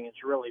 this thing is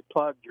really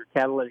plugged. Your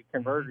catalytic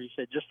converter." He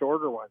said, "Just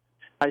order one."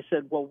 I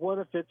said, "Well, what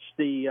if it's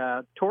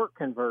the torque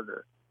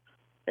converter?"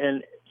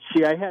 And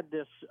see, I had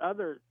this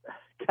other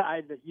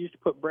guy that used to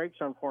put brakes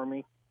on for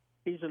me.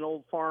 He's an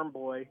old farm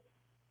boy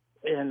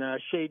and a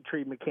shade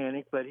tree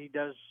mechanic, but he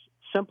does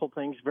simple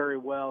things very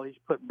well. He's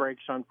put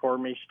brakes on for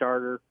me,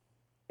 starter,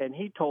 and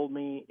he told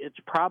me it's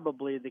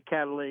probably the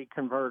catalytic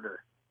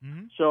converter.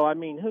 Mm-hmm. So, I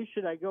mean, who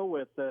should I go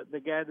with? The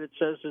guy that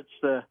says it's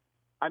the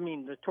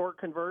torque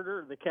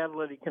converter or the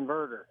catalytic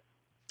converter?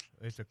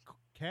 It's a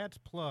cat's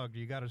plugged.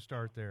 You got to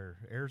start there.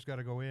 Air's got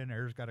to go in.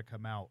 Air's got to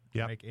come out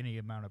to make any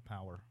amount of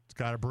power. It's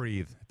got to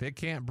breathe. If it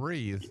can't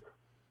breathe,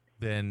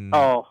 then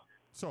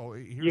so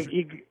here's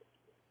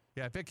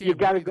if it can't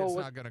breathe, it's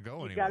not going to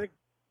go anywhere.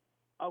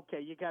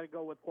 You got to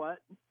go with what?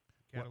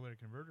 Catalytic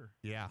converter.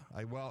 Yeah.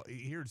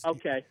 Here's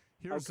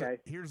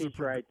He's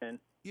right then.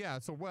 Yeah.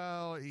 So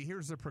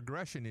here's the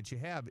progression that you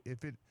have.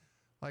 If it,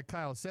 like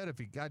Kyle said, if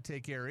you got to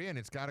take air in,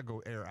 it's got to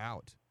go air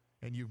out,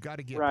 and you've got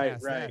to get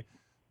past that.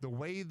 The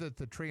way that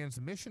the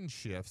transmission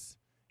shifts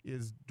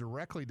is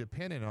directly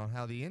dependent on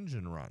how the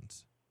engine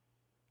runs.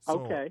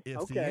 So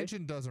if the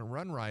engine doesn't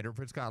run right, or if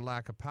it's got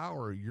lack of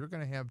power, you're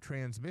going to have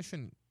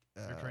transmission.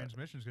 Your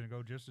transmission's going to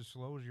go just as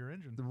slow as your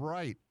engine.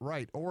 Right.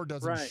 Or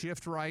doesn't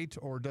shift right,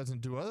 or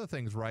doesn't do other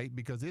things right,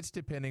 because it's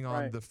depending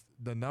on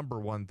the number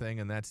one thing,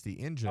 and that's the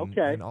engine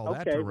and all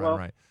that to run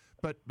right.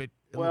 But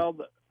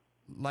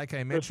like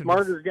I mentioned, the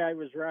smarter guy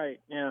was right.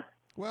 Yeah.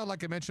 Well,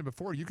 like I mentioned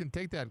before, you can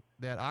take that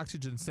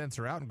oxygen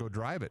sensor out and go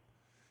drive it.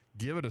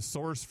 Give it a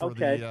source for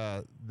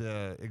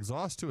the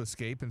exhaust to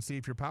escape, and see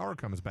if your power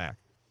comes back.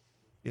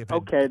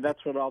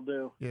 That's what I'll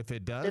do. If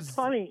it does. It's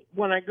funny,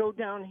 when I go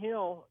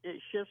downhill,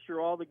 it shifts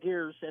through all the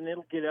gears, and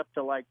it'll get up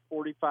to like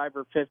 45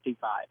 or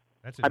 55.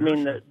 That's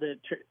inertia.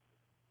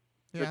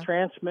 The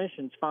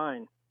transmission's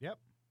fine. Yep.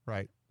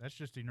 Right. That's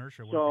just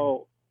inertia.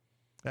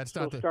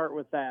 Start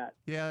with that.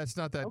 Yeah, it's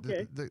not that.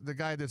 Okay. The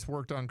guy that's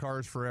worked on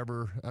cars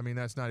forever, I mean,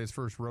 that's not his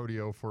first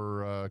rodeo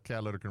for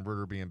catalytic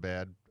converter being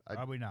bad.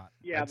 Probably not.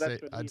 Yeah,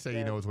 I'd say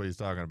he knows what he's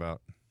talking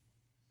about.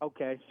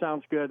 Okay,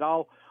 sounds good.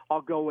 I'll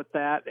go with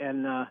that,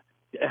 and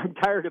I'm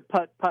tired of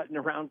putting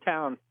around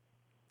town.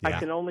 Yeah. I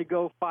can only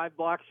go 5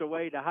 blocks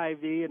away to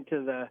Hy-Vee and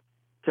to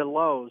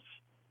Lowe's.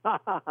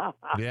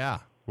 Yeah.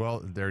 Well,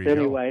 there you go.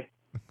 Anyway.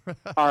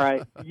 All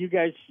right, you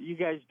guys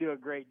do a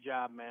great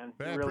job, man.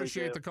 Ben, really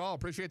appreciate the call.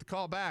 Appreciate the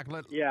call back.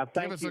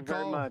 Thank you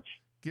very much.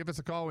 Give us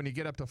a call when you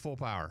get up to full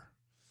power.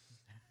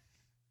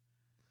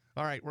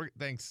 All right,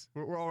 thanks.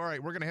 We're all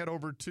right. We're gonna head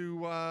over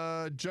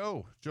to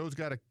Joe. Joe's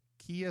got a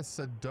Kia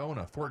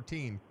Sedona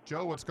 14.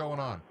 Joe, what's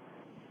going on?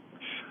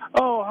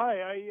 Oh,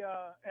 hi. I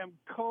am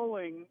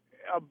calling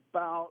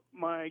about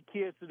my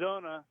Kia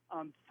Sedona.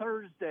 On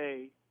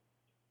Thursday,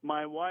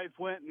 my wife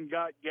went and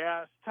got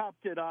gas,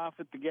 topped it off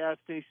at the gas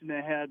station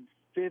that had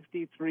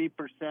 53%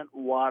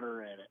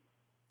 water in it.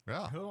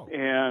 Yeah. Cool.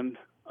 And,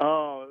 it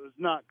was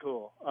not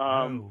cool.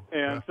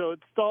 So it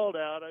stalled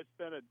out. I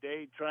spent a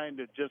day trying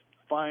to just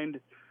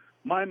find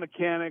my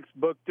mechanics,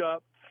 booked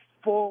up,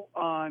 full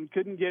on,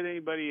 couldn't get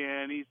anybody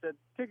in. He said,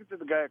 take it to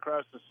the guy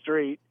across the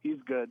street. He's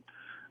good.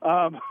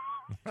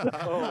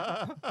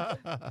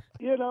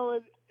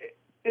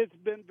 It's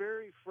been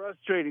very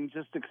frustrating,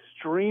 just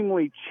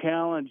extremely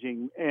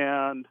challenging.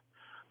 And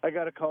I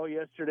got a call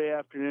yesterday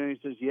afternoon. He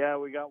says, yeah,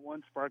 we got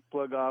one spark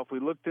plug off. We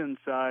looked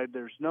inside.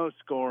 There's no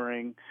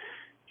scoring.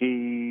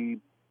 He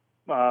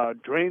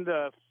drained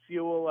the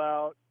fuel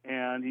out,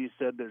 and he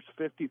said there's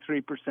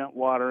 53%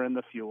 water in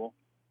the fuel.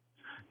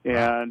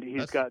 And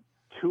he's got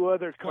 2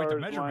 other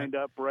cars lined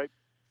up right.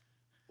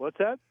 What's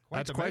that?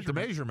 That's quite the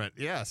measurement.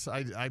 Yes,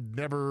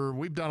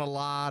 we've done a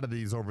lot of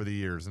these over the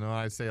years. No,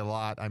 I say a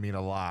lot, I mean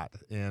a lot.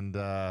 And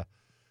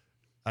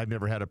I've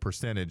never had a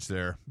percentage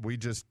there.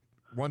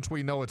 Once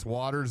we know it's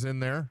water's in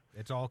there,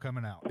 it's all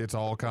coming out. It's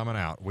all coming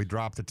out. We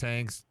drop the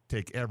tanks,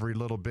 take every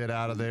little bit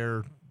out of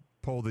there,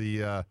 pull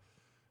the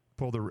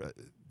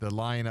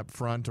line up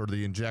front or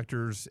the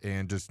injectors,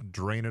 and just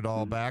drain it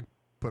all back,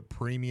 put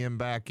premium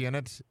back in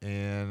it,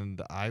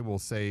 and I will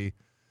say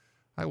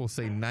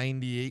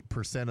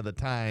 98% of the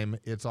time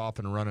it's off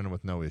and running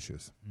with no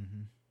issues.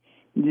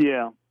 Mm-hmm.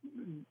 Yeah.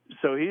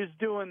 so he's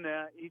doing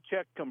that. He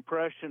checked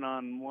compression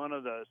on one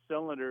of the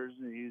cylinders,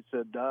 and he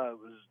said it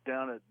was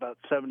down at about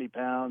 70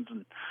 pounds.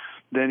 And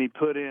then he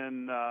put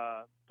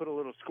a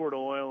little squirt of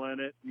oil in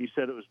it, and he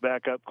said it was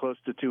back up close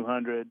to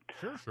 200.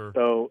 Sure.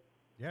 So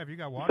yeah, if you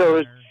got water so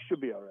in it there,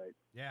 should be all right.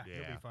 yeah,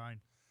 you'll be fine.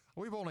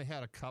 We've only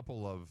had a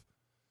couple of,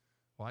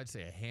 well, I'd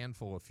say a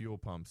handful of fuel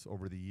pumps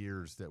over the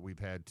years that we've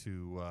had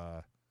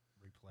to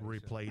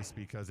replace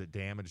because it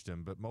damaged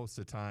them. But most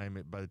of the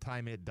time, by the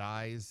time it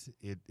dies,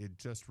 it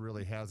just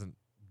really hasn't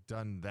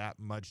done that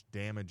much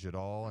damage at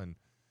all. And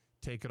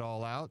take it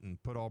all out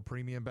and put all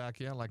premium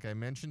back in. Like I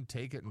mentioned,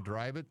 take it and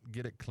drive it,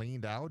 get it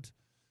cleaned out,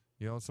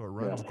 so it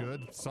runs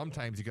good.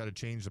 Sometimes you got to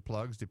change the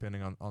plugs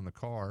depending on the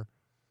car.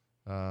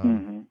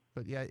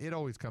 But yeah, it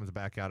always comes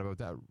back out of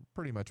it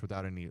pretty much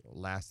without any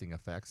lasting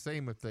effects.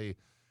 Same with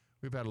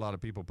we've had a lot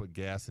of people put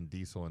gas in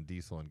diesel and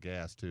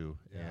gas too.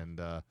 Yeah.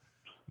 And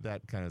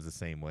that kind of is the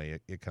same way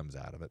it comes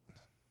out of it.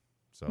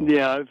 So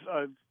yeah,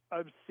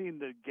 I've seen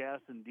the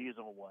gas and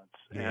diesel once,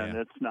 and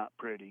it's not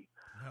pretty.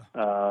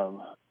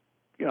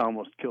 You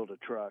almost killed a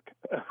truck.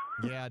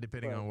 Yeah,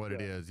 depending on what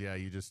it is. Yeah,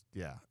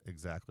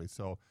 exactly.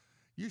 So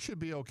you should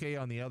be okay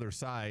on the other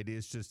side.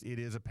 It's just it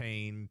is a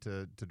pain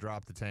to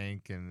drop the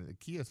tank and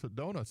Kia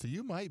Sedona. So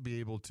you might be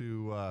able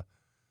to.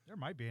 There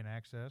might be an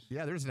access.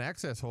 Yeah, there's an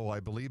access hole, I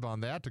believe,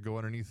 on that to go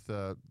underneath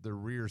the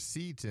rear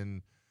seat,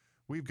 and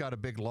we've got a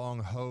big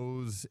long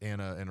hose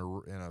and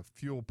a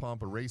fuel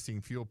pump, a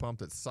racing fuel pump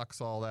that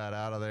sucks all that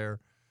out of there.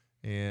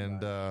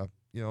 And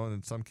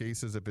in some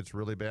cases, if it's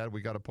really bad,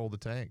 we got to pull the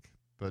tank.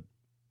 But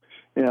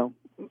so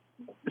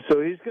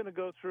he's going to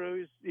go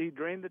through. He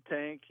drained the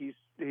tank. He's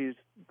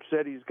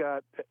said he's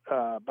got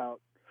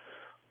about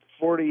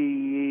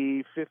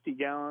 50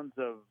 gallons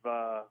of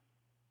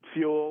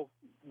fuel.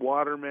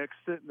 Water mix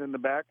sitting in the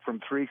back from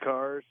 3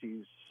 cars.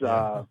 He's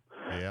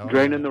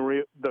draining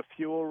the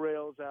fuel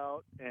rails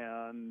out,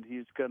 and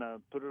he's gonna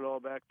put it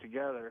all back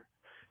together.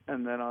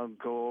 And then I'll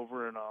go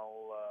over and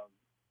I'll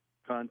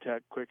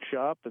contact Quick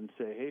Shop and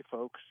say, "Hey,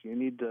 folks, you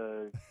need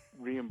to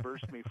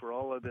reimburse me for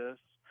all of this."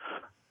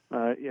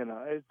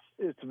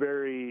 It's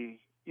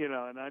very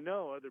and I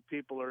know other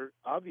people are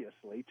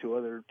obviously two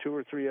or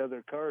three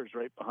other cars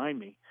right behind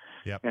me.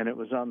 Yep. And it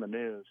was on the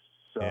news.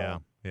 So,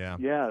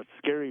 yeah,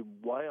 scary,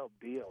 wild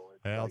deal.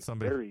 It's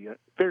very,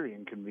 very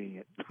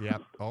inconvenient. Yeah.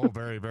 Oh,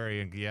 very,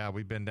 very. Yeah,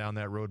 we've been down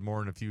that road more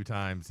than a few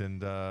times,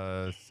 and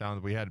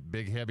we had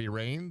big, heavy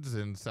rains,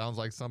 and sounds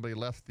like somebody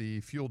left the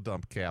fuel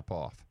dump cap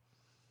off.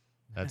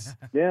 That's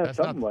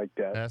something like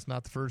that. That's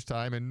not the first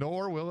time, and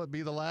nor will it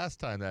be the last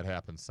time that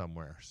happens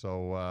somewhere.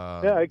 So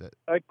I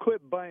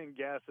quit buying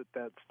gas at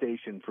that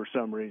station for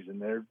some reason.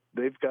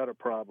 They've got a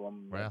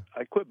problem. Yeah.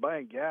 I quit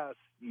buying gas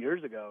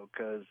years ago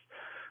because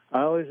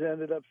I always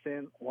ended up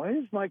saying, "Why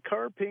is my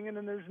car pinging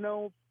and there's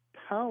no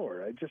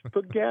power? I just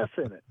put gas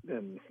in it."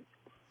 And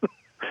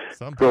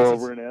go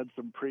over and add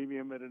some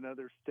premium at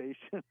another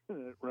station,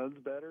 and it runs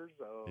better.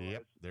 So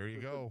there you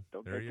go.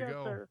 There you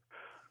go. There.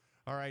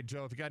 All right,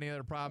 Joe, if you got any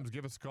other problems,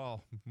 give us a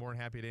call. More than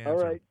happy to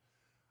answer.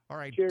 All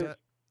right. Cheers.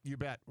 You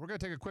bet. We're going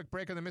to take a quick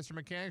break on the Mr.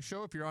 Mechanic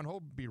Show. If you're on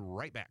hold, be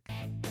right back.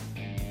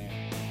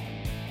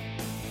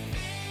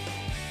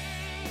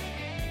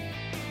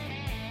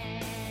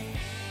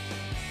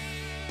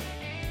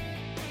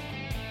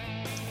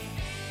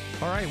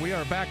 All right, we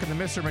are back in the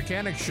Mr.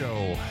 Mechanic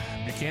Show.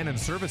 Buchanan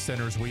Service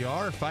Centers, we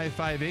are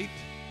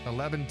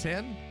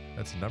 558-1110.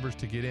 That's the numbers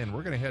to get in.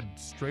 We're going to head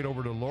straight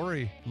over to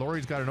Lori.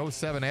 Lori's got an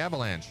 07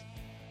 Avalanche.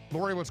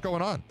 Lori, what's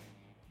going on?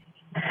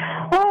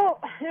 Well,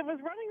 it was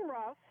running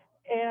rough,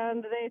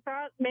 and they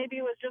thought maybe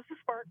it was just the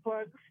spark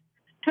plugs.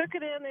 Took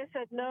it in. They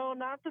said, no,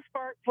 not the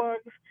spark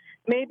plugs.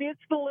 Maybe it's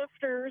the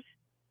lifters.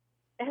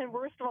 And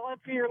worst of all,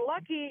 if you're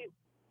lucky,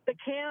 the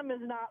cam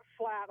is not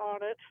flat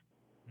on it.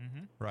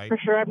 Mm-hmm. Right. For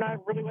sure. I'm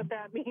not really what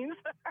that means.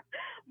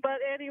 But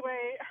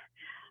anyway,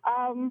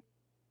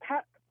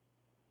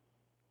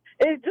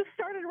 it just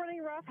started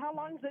running rough. How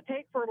long does it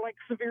take for,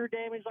 severe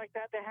damage like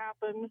that to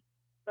happen?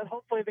 That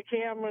hopefully the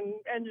cam and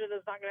engine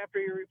is not going to have to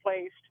be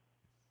replaced.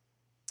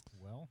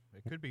 Well,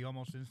 it could be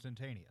almost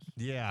instantaneous.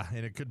 Yeah,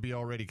 and it could be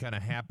already kind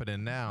of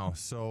happening now.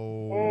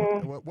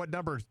 So what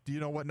number, do you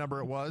know what number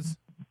it was?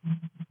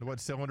 What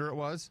cylinder it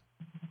was?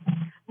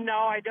 No,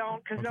 I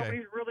don't, because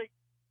nobody's really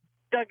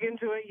dug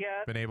into it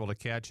yet. Been able to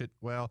catch it?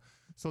 Well,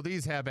 so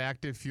these have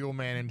active fuel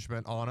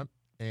management on them,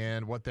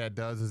 and what that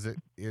does is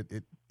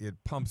it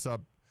pumps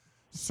up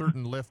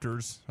certain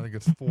lifters. I think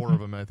it's 4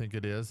 of them. I think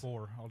it is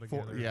 4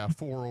 altogether.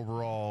 4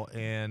 overall,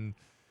 and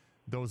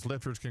those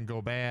lifters can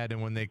go bad, and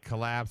when they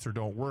collapse or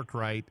don't work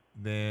right,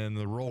 then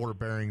the roller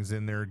bearings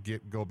in there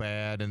go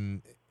bad,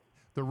 and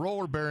the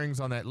roller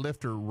bearings on that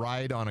lifter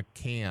ride on a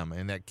cam,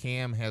 and that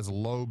cam has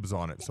lobes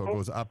on it, so it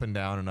goes up and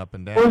down and up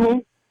and down. Mm-hmm.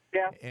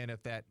 Yeah. And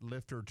if that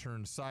lifter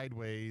turns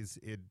sideways,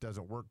 it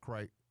doesn't work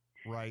quite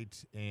right,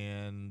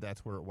 and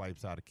that's where it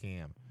wipes out a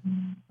cam.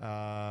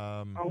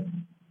 Oh.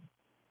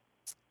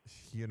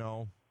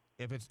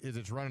 If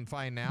it's running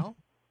fine now?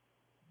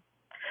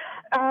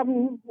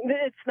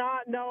 It's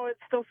not. No, it's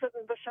still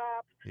sitting in the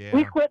shop. Yeah.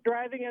 We quit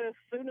driving it as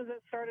soon as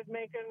it started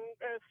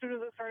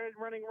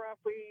running rough.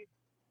 We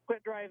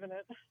quit driving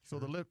it. So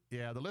the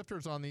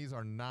lifters on these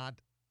are not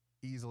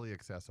easily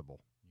accessible.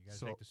 You got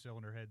to take the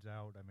cylinder heads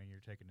out. I mean, you're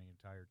taking the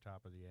entire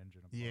top of the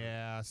engine apart.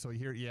 Yeah, so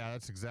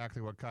that's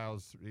exactly what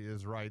Kyle's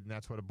is right, and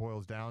that's what it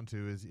boils down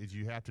to is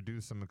you have to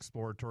do some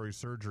exploratory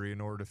surgery in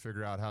order to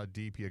figure out how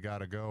deep you got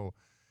to go.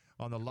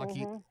 On the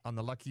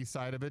lucky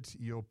side of it,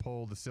 you'll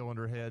pull the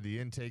cylinder head, the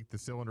intake, the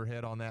cylinder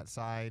head on that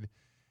side,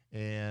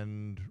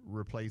 and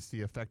replace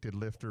the affected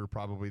lifter,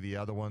 probably the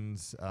other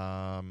ones.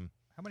 How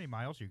many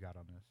miles you got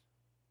on this?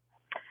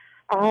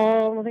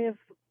 I think it's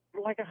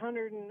like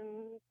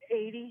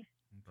 180.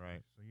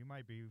 Right. So you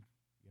might be,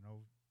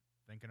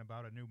 thinking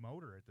about a new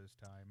motor at this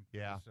time.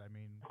 Yeah. I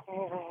mean,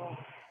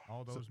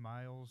 all those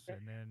miles,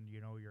 and then,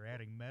 you're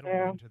adding metal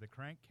into the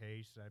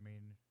crankcase. I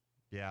mean.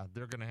 Yeah,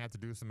 they're going to have to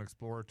do some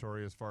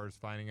exploratory as far as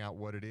finding out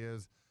what it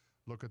is.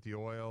 Look at the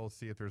oil,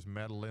 see if there's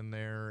metal in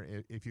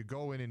there. If you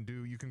go in and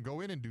you can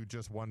go in and do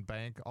just one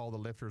bank, all the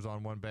lifters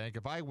on one bank.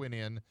 If I went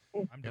in,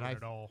 I'm doing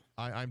it all.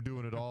 I'm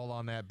doing it all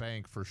on that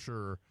bank for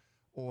sure.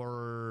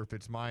 Or if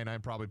it's mine,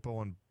 I'm probably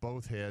pulling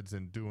both heads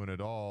and doing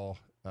it all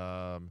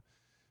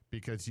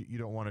because you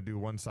don't want to do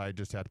one side,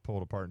 just have to pull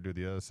it apart and do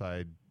the other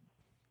side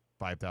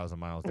 5,000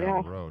 miles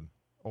down the road.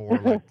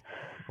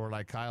 Or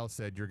like Kyle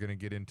said, you're going to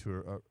get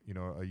into a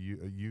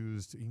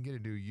used. You can get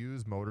into a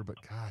used motor, but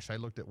gosh, I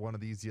looked at one of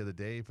these the other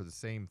day for the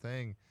same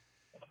thing,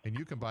 and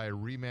you can buy a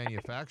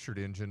remanufactured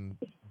engine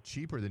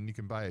cheaper than you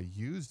can buy a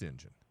used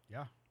engine.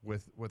 Yeah.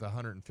 With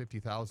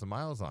 150,000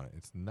 miles on it,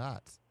 it's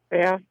nuts.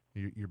 Yeah.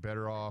 You're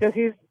better off. With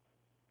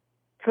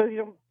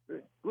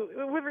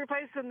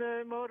replacing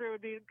the motor, it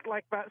would be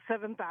like about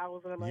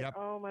 7,000. I'm like,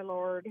 oh my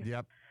Lord.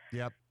 Yep.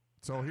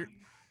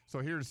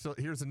 So here's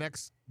the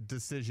next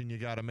decision you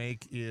got to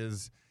make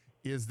is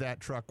that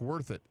truck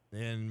worth it?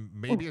 And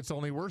maybe it's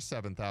only worth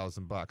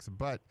 $7,000,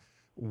 but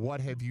what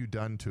have you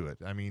done to it?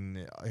 I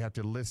mean, you have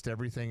to list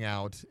everything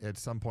out at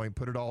some point,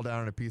 put it all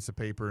down on a piece of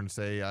paper and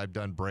say, I've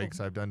done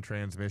brakes, I've done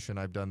transmission,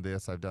 I've done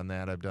this, I've done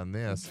that, I've done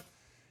this.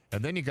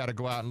 And then you got to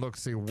go out and look,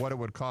 see what it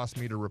would cost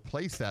me to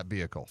replace that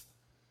vehicle.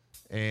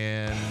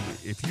 And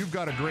if you've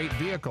got a great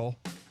vehicle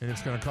and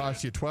it's going to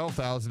cost you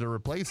 $12,000 to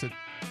replace it,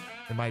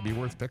 it might be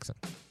worth fixing.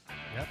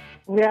 Yep.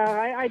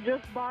 Yeah, I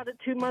just bought it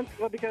 2 months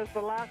ago because the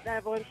last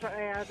avalanche I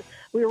had,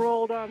 we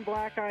rolled on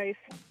black ice.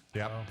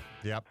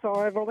 Yep. So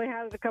I've only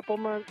had it a couple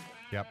months.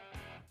 Yep.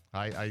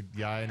 I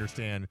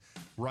understand.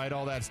 Write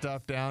all that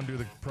stuff down, do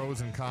the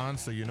pros and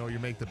cons so you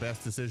make the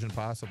best decision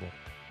possible.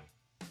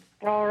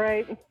 All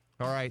right.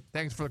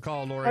 Thanks for the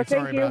call, Lori.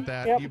 Sorry about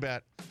that. You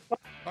bet.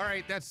 All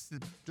right, that's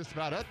just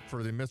about it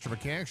for the Mr.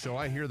 Mechanic Show.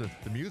 I hear the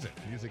music.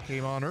 Music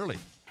came on early.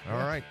 All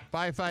right.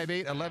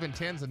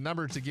 558-1110 is the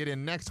number to get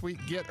in next week.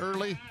 Get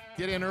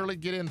in early,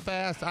 get in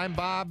fast. I'm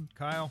Bob.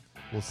 Kyle.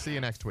 We'll see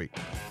you next week.